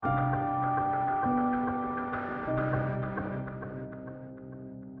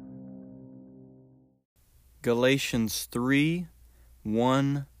Galatians 3,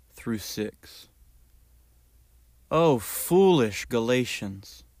 1 through 6. O foolish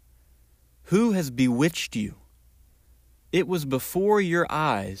Galatians, who has bewitched you? It was before your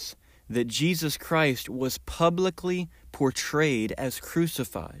eyes that Jesus Christ was publicly portrayed as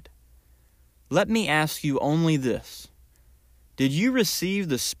crucified. Let me ask you only this. Did you receive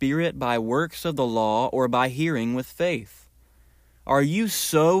the Spirit by works of the law or by hearing with faith? Are you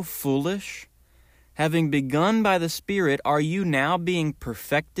so foolish? Having begun by the Spirit, are you now being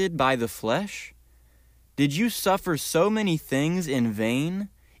perfected by the flesh? Did you suffer so many things in vain,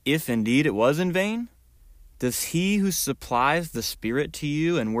 if indeed it was in vain? Does he who supplies the Spirit to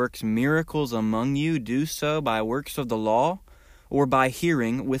you and works miracles among you do so by works of the law or by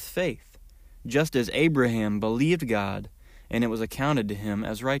hearing with faith, just as Abraham believed God, and it was accounted to him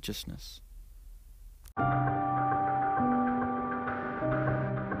as righteousness?